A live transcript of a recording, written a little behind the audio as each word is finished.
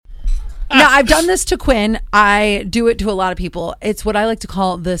Now, I've done this to Quinn. I do it to a lot of people. It's what I like to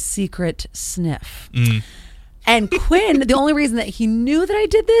call the secret sniff. And Quinn, the only reason that he knew that I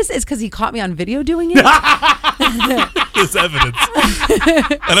did this is because he caught me on video doing it. There's evidence.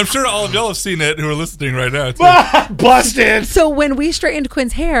 And I'm sure all of y'all have seen it who are listening right now, too. Busted. So when we straightened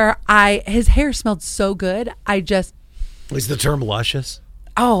Quinn's hair, his hair smelled so good. Is the term luscious?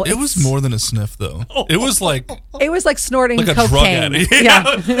 Oh, It was more than a sniff, though. It was like snorting like a drug cocaine. addict. Yeah.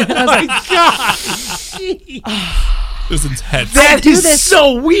 Oh my God. it was intense. That do is this-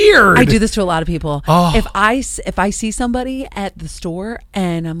 so weird. I do this to a lot of people. Oh. If I see somebody at the store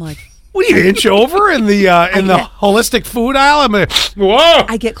and I'm like, What do you inch over in the holistic food aisle? I'm like, whoa.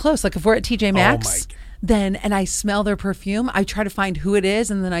 I get close. Like if we're at TJ Maxx, my and I smell their perfume, I try to find who it is,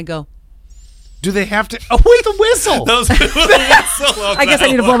 and then I go, Do they have to? Oh, wait, the whistle. That was so I guess I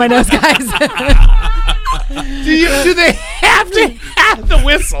need to blow my nose, guys. Do they have to have the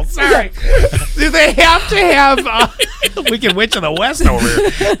whistle? Sorry. Do they have to have? Wicked Witch of the West over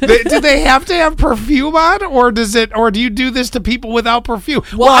here. Do they have to have perfume on, or do you do this to people without perfume?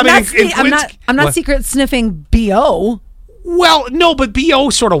 Well, I'm in not secret sniffing BO. Well, no, but BO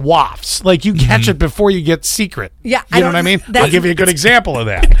sort of wafts. Like you catch it before you get secret. Yeah, you know what I mean? I'll give you a good example of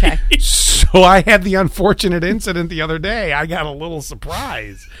that. Okay. So I had the unfortunate incident the other day. I got a little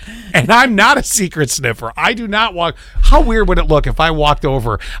surprise. And I'm not a secret sniffer. I do not walk. How weird would it look if I walked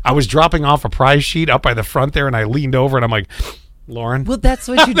over, I was dropping off a prize sheet up by the front there, and I leaned over and I'm like, Lauren? Well, that's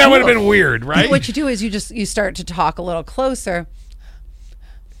what you do. That would have been weird, right? What you do is you start to talk a little closer.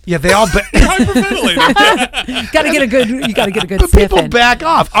 Yeah, they all... hyperventilating. You gotta get a good But sniff people in. back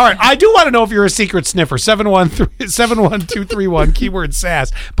off. All right, I do want to know if you're a secret sniffer. 71231 keyword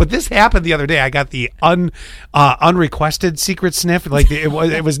sass. But this happened the other day. I got the unrequested secret sniff. Like it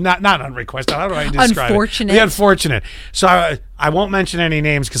was not unrequested. How do I describe Unfortunate. it? The unfortunate. So I won't mention any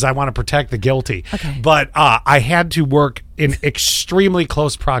names because I want to protect the guilty. Okay. But I had to work in extremely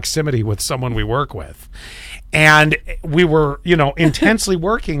close proximity with someone we work with. And we were, intensely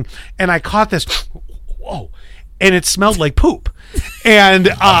working, and I caught this, whoa, and it smelled like poop. And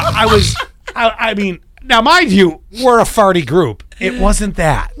I mean, now mind you, we're a farty group. It wasn't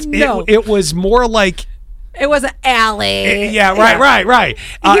that. No. It was more like... It wasn't Allie. Yeah, right.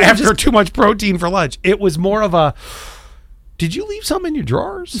 After too much protein for lunch. It was more of a, did you leave something in your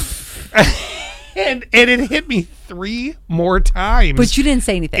drawers? And it hit me 3 more times. But you didn't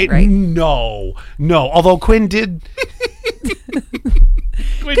say anything, right? No. Although Quinn did.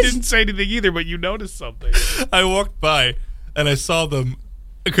 Quinn didn't say anything either, but you noticed something. I walked by and I saw them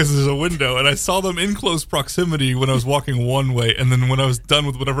because there's a window, and I saw them in close proximity when I was walking one way, and then when I was done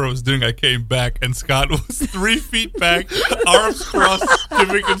with whatever I was doing, I came back, and Scott was 3 feet back, arms crossed,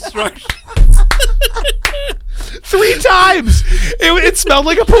 giving instructions. 3 times. It smelled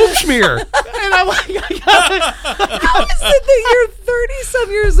like a poop smear. And I'm like, How is it that you're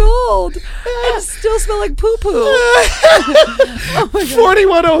 30-some years old and still smell like poo-poo? Oh my God.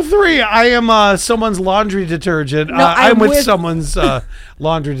 4103. I am someone's laundry detergent. No, I'm with someone's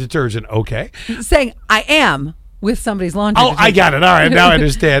laundry detergent. Okay. Saying I am with somebody's laundry. Oh, I got it. All right. Now I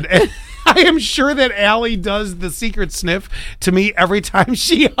understand. I am sure that Allie does the secret sniff to me every time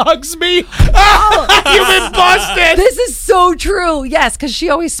she hugs me. You've been busted. This is so true. Yes, because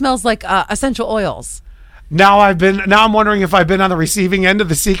she always smells like essential oils. Now I'm wondering if I've been on the receiving end of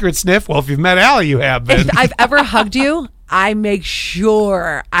the secret sniff. Well, if you've met Allie, you have been. If I've ever hugged you, I make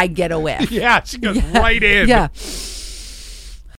sure I get a whiff. Yeah, she goes right in. Yeah.